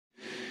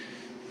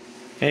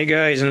Hey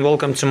guys, and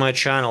welcome to my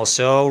channel.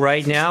 So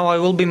right now I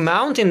will be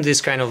mounting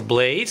this kind of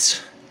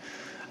blades.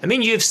 I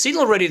mean, you've seen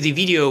already the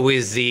video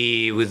with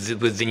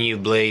the new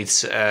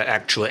blades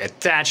actually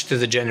attached to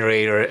the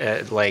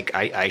generator, like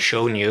I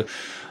shown you.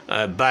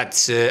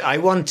 But I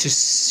want to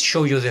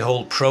show you the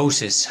whole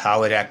process,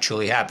 how it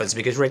actually happens,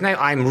 because right now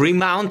I'm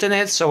remounting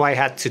it, so I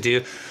had to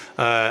do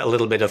a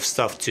little bit of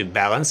stuff to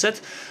balance it.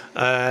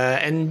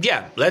 And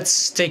yeah,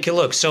 let's take a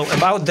look. So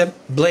about the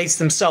blades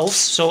themselves,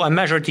 so I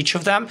measured each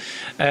of them.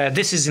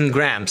 This is in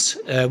grams,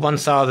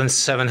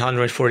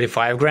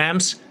 1745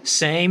 grams,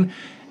 same,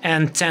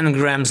 and 10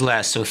 grams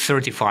less, so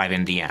 35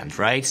 in the end,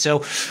 right?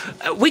 So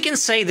we can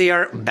say they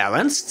are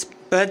balanced.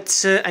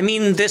 But, I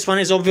mean, this one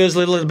is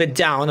obviously a little bit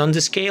down on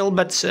the scale,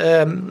 but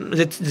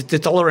the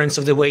tolerance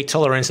of the weight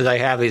tolerance that I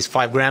have is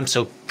 5 grams,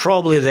 so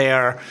probably they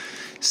are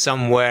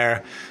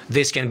somewhere.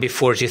 This can be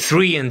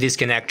 43 and this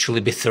can actually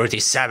be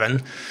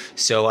 37.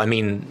 So, I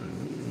mean,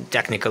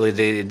 technically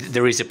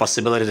there is a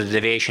possibility that the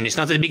deviation is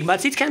not that big,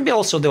 but it can be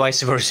also the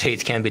vice versa.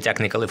 It can be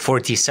technically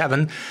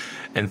 47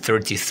 and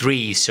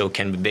 33, so it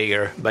can be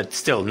bigger, but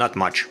still not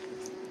much.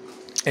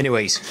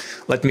 Anyways,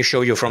 let me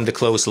show you from the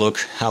close look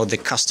how the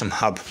custom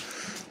hub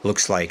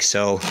looks like.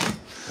 So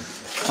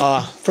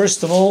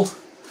first of all,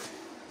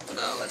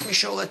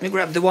 let me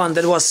grab the one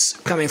that was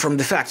coming from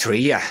the factory.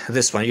 Yeah,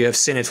 this one, you have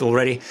seen it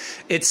already.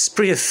 It's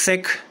pretty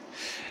thick,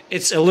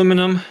 it's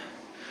aluminum,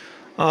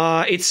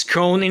 it's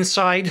cone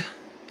inside.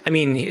 I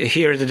mean,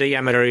 here the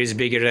diameter is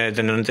bigger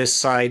than on this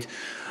side,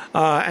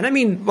 and I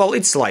mean, well,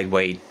 it's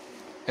lightweight.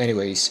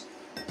 Anyways,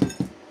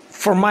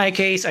 for my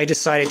case I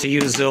decided to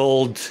use the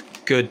old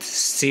good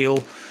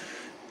steel.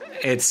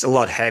 It's a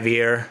lot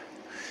heavier.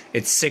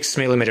 It's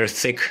 6mm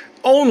thick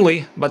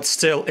only, but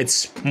still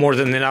it's more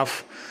than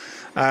enough.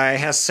 It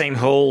has same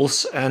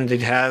holes, and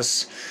it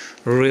has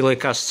really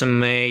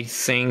custom-made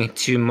thing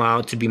to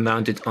be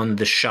mounted on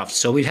the shaft.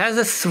 So it has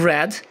a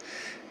thread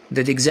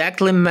that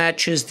exactly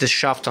matches the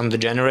shaft on the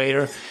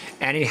generator,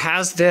 and it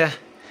has the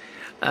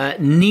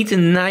neat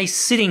and nice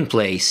sitting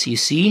place, you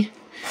see?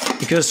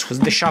 Because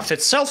the shaft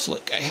itself,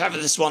 look, I have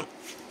this one,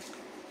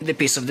 the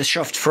piece of the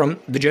shaft from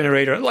the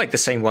generator, like the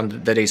same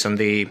one that is on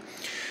the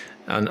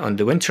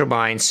wind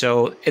turbine.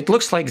 So it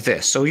looks like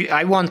this. So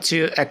I want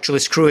to actually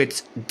screw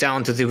it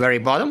down to the very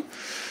bottom.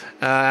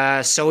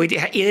 So it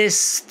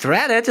is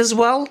threaded as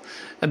well,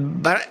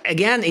 but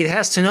again, it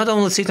has to not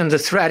only sit on the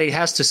thread, it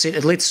has to sit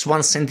at least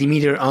 1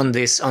 centimeter on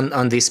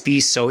this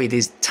piece, so it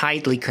is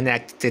tightly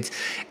connected,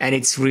 and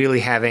it's really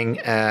having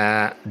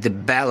the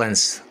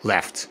balance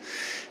left.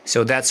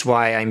 So that's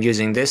why I'm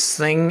using this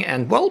thing,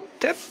 and well,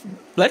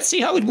 let's see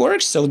how it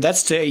works. So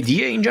that's the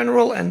idea in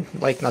general, and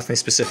like nothing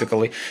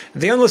specifically.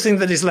 The only thing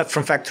that is left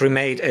from factory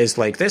made is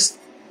like this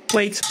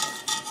plate.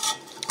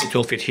 It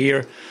will fit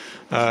here,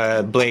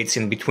 blades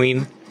in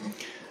between,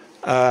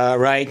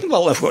 right?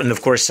 Well,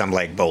 of course some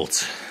like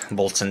bolts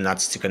and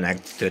nuts to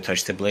connect, to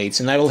attach the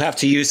blades. And I will have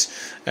to use,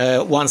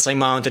 once I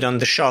mount it on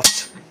the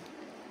shaft,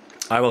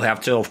 I will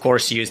have to, of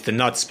course, use the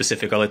nut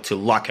specifically to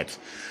lock it.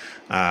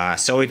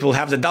 So it will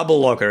have the double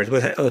locker. It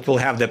will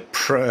have the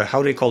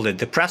how do you call it?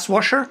 The press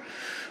washer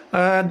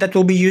that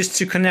will be used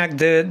to connect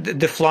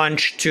the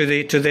flange to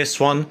this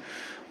one.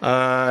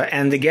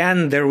 And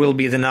again, there will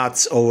be the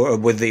nuts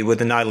with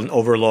the nylon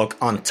overlock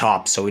on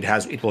top. So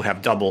it will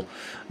have double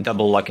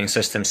locking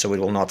system, so it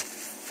will not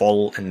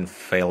fall and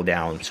fail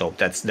down. So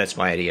that's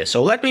my idea.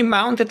 So let me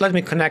mount it, let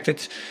me connect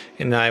it,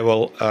 and I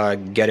will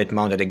get it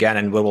mounted again,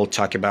 and we will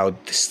talk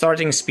about the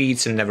starting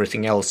speeds and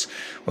everything else.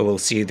 We will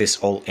see this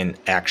all in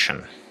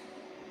action.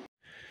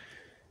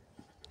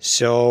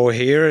 So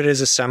here it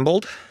is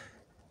assembled.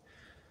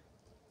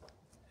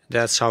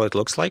 That's how it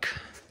looks like.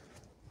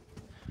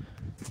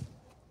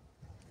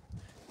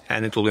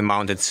 And it will be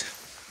mounted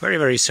very,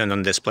 very soon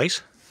on this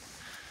place.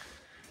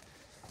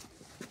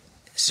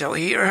 So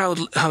here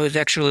how it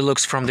actually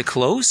looks from the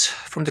close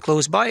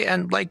by,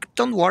 and like,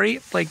 don't worry,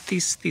 like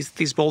these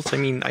bolts, I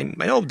mean, I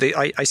know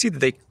I see that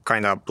they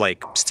kind of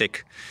like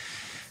stick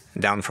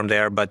down from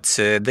there, but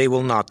they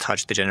will not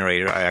touch the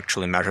generator. I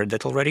actually measured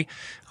that already.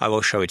 I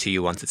will show it to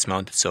you once it's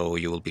mounted, so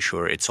you will be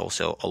sure it's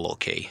also all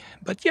okay.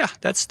 But yeah,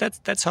 that's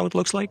how it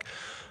looks like.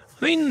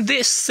 I mean,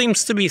 this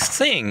seems to be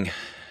thing,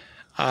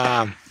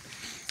 but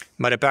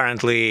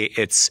apparently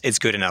it's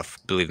good enough.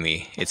 Believe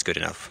me, it's good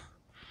enough.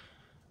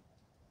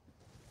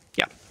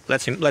 Yeah,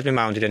 let me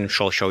mount it, and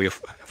I'll show you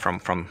from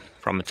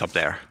the top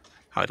there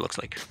how it looks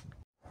like.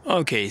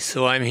 Okay,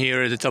 so I'm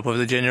here at the top of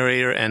the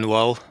generator, and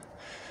well,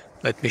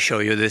 let me show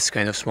you this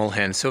kind of small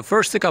hand. So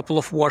first a couple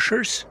of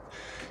washers,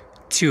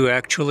 2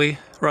 actually,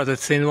 rather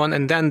thin one,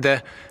 and then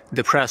the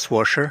press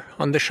washer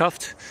on the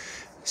shaft.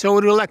 So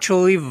it will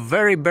actually leave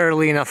very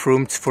barely enough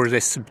room for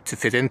this to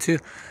fit into,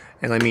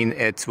 and I mean,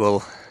 it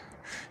will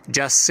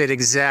just sit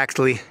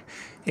exactly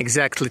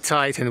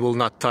tight and will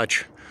not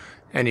touch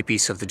any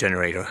piece of the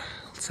generator.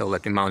 So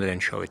let me mount it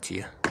and show it to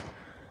you.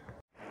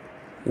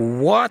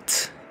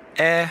 What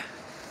a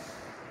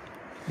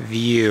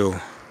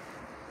view!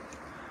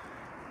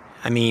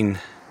 I mean,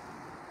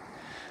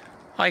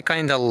 I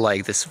kinda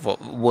like this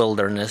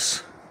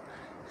wilderness.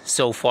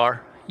 so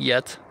far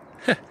yet.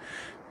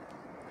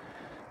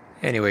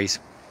 Anyways,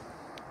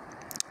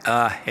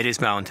 it is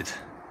mounted.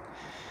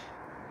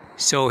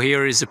 So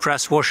here is the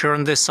press washer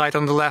on this side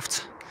on the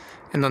left,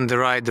 and on the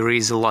right there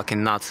is a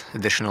locking nut,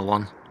 additional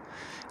one.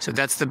 So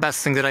that's the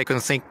best thing that I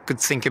could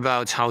think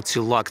about, how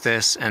to lock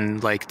this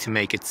and like to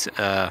make it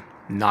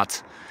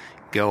not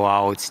go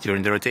out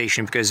during the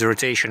rotation, because the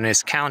rotation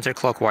is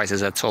counterclockwise,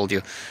 as I told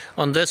you.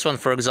 On this one,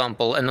 for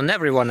example, and on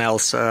everyone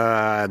else,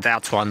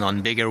 that one,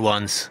 on bigger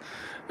ones,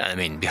 I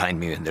mean, behind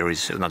me there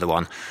is another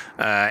one,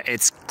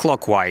 it's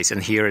clockwise,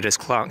 and here it is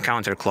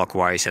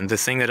counterclockwise. And the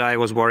thing that I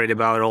was worried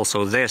about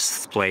also,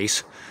 this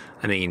place,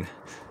 I mean,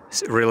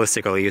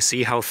 realistically, you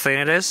see how thin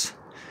it is?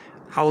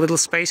 How little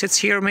space it's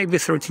here, maybe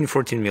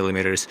 13-14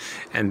 millimeters,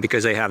 and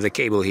because I have the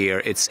cable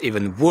here, it's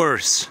even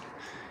worse.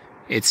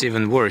 It's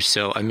even worse.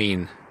 So I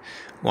mean,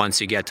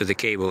 once you get to the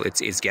cable,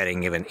 it's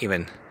getting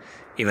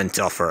even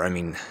tougher. I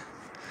mean,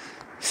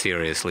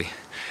 seriously.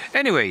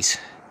 Anyways,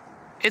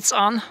 it's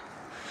on.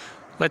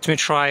 Let me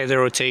try the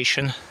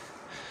rotation.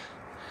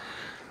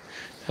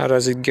 How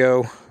does it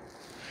go?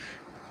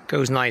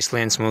 Goes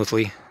nicely and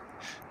smoothly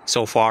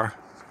so far.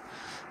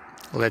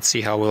 Let's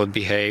see how will it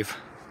behave.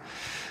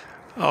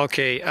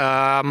 Okay,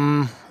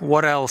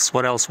 what else?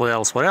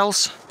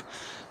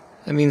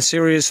 I mean,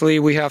 seriously,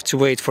 we have to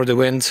wait for the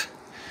wind,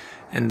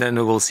 and then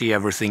we will see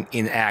everything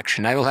in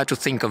action. I will have to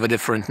think of a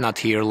different nut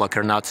here,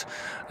 locker nut.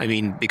 I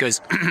mean, because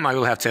I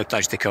will have to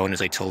attach the cone,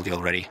 as I told you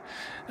already.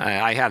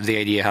 I have the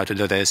idea how to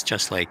do this,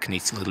 just like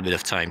needs a little bit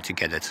of time to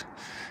get it,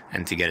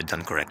 and to get it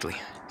done correctly.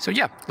 So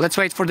yeah, let's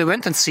wait for the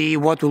wind and see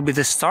what will be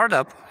the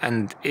startup,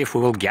 and if we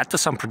will get to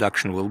some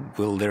production,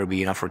 will there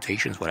be enough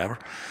rotations, whatever.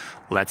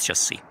 Let's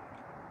just see.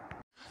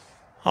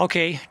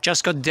 Okay,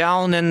 just got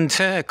down and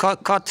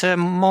caught a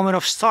moment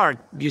of start.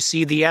 You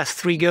see the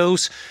S3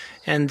 goes,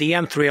 and the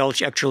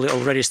M3 actually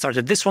already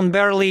started. This one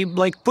barely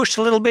like pushed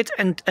a little bit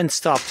and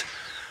stopped.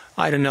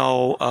 I don't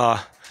know.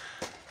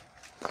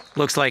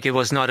 Looks like it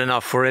was not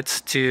enough for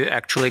it to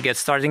actually get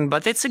starting,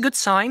 but it's a good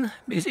sign.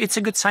 It's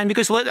a good sign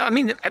because, I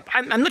mean,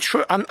 I'm not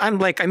sure.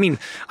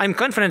 I'm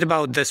confident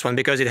about this one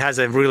because it has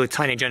a really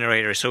tiny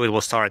generator, so it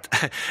will start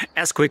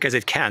as quick as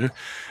it can,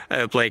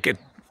 like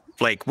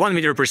 1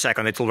 meter per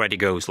second. It already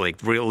goes,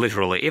 like,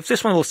 literally. If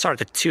this one will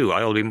start at 2,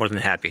 I will be more than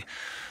happy.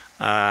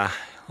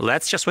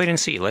 Let's just wait and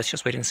see.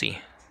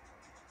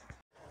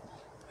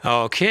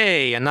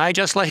 Okay, and I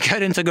just like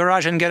got into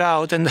garage and get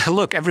out, and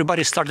look,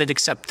 everybody started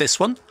except this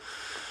one.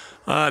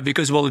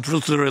 Because, well, it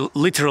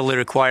literally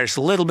requires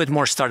a little bit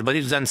more start, but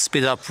it then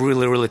speed up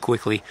really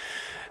quickly.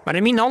 But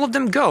I mean, all of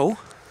them go.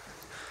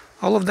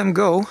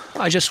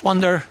 I just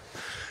wonder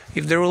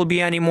if there will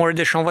be any more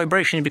additional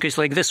vibration, because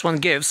like this one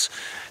gives,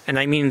 and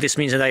I mean, this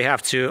means that I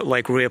have to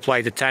like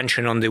reapply the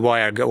tension on the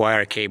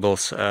wire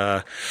cables.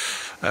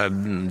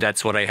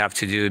 That's what I have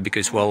to do,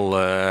 because, well,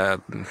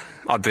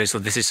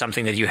 obviously this is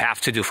something that you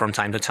have to do from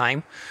time to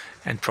time,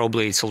 and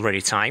probably it's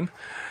already time.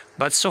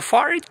 But so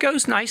far it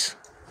goes nice.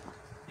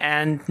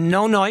 And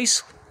no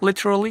noise,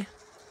 literally,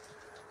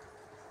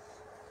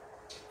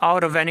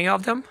 out of any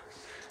of them.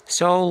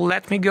 So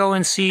let me go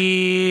and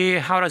see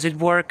how does it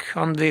work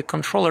on the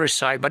controller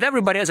side. But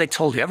everybody, as I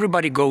told you,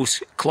 everybody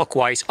goes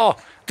clockwise. Oh,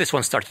 this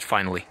one started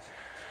finally.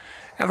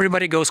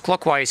 Everybody goes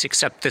clockwise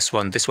except this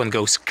one. This one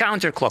goes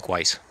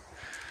counterclockwise.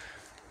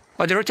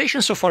 But the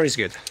rotation so far is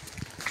good.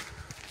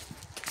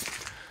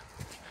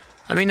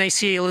 I mean, I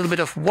see a little bit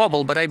of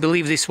wobble, but I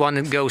believe this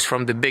one goes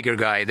from the bigger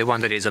guy, the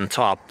one that is on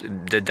top,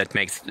 that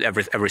makes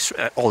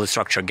all the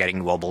structure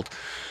getting wobbled.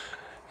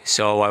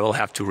 So I will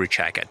have to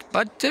recheck it.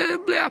 But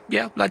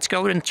yeah, let's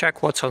go and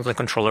check what's on the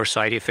controller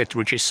side, if it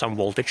reaches some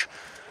voltage.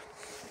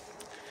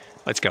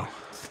 Let's go.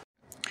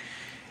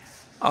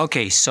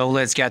 Okay, so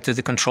let's get to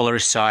the controller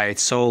side.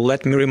 So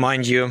let me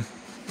remind you,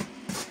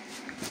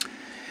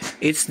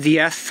 it's the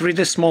S3,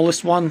 the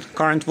smallest one.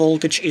 Current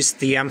voltage is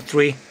the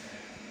M3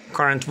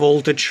 current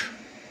voltage.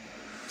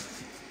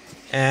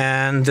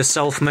 And the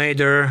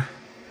self-mader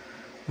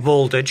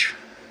voltage.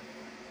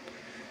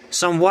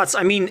 Some watts,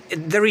 I mean,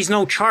 there is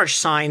no charge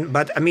sign,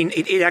 but I mean,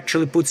 it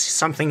actually puts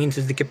something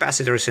into the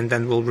capacitors and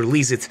then will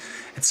release it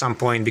at some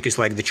point, because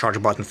like the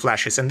charge button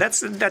flashes, and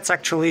that's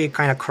actually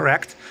kind of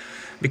correct,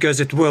 because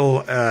it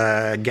will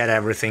get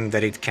everything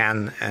that it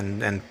can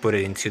and put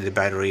it into the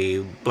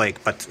battery,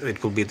 like, but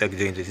it will be like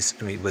doing this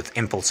with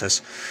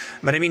impulses.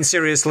 But I mean,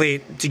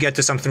 seriously, to get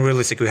to something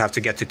realistic, we have to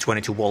get to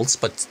 22 volts,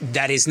 but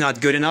that is not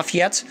good enough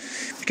yet,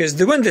 because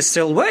the wind is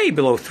still way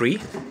below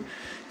 3.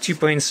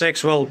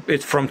 2.6, well,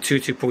 it's from 2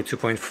 to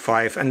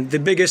 2.5, and the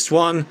biggest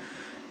one,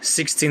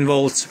 16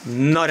 volts,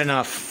 not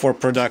enough for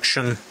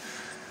production.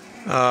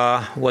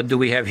 What do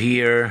we have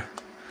here?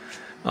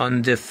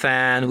 On the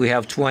fan we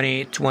have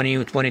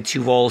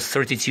 22 volts,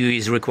 32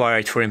 is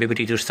required for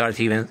MPPT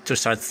to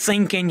start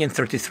thinking, and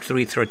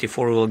 33,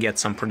 34 will get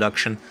some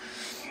production.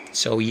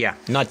 So yeah,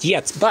 not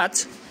yet,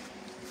 but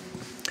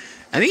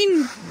I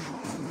mean,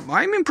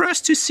 I'm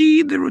impressed to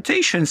see the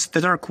rotations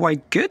that are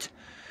quite good.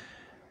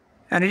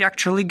 And it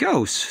actually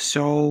goes,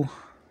 so,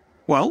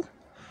 well,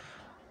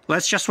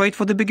 let's just wait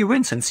for the bigger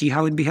winds and see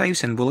how it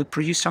behaves, and will it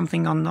produce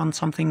something on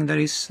something that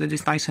is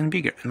nicer and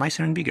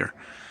bigger.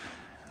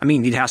 I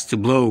mean, it has to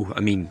blow, I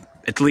mean,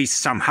 at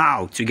least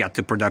somehow to get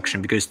the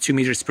production, because 2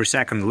 meters per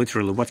second,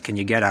 literally, what can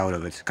you get out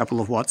of it? A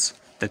couple of watts,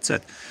 that's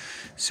it.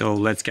 So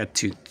let's get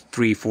to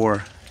 3,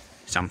 4,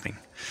 something.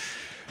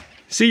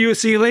 See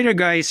you later,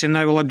 guys, and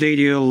I will update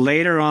you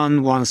later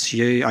on once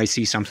I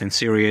see something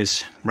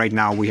serious. Right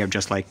now we have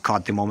just like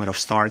caught the moment of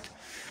start,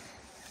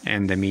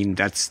 and I mean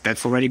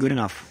that's already good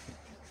enough.